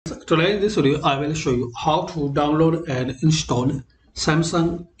Today in this video, I will show you how to download and install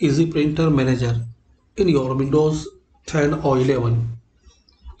Samsung Easy Printer Manager in your Windows 10 or 11.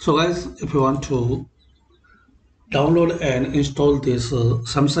 So guys, if you want to download and install this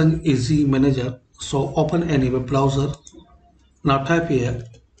Samsung Easy Manager, so open any web browser. Now type here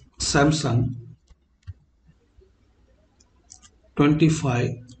Samsung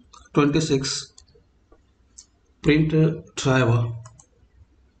 2526 printer driver.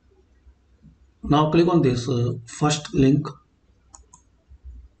 Now click on this first link.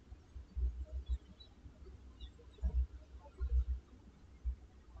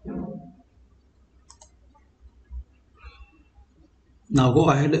 Now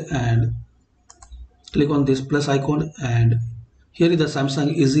go ahead and click on this plus icon, and here is the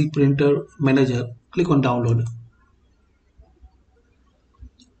Samsung Easy Printer Manager. Click on download.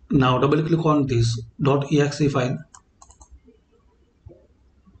 Now double click on this .exe file.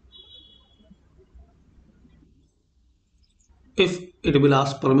 If it will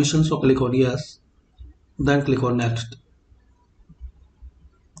ask permission, so click on yes, then click on next.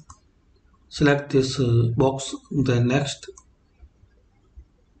 Select this box, then next.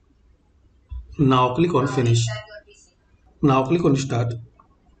 Now click on finish. Now click on start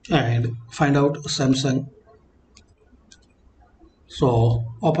and find out Samsung. So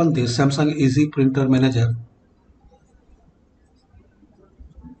open this Samsung Easy Printer Manager.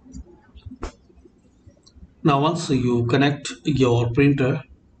 Now once you connect your printer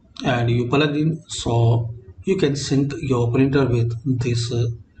and you plug in, so you can sync your printer with this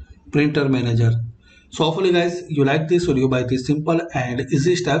printer manager. So hopefully guys you like this video. By these simple and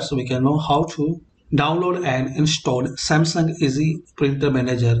easy steps we can know how to download and install Samsung Easy Printer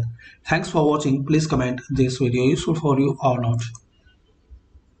Manager. Thanks for watching. Please comment this video useful for you or not.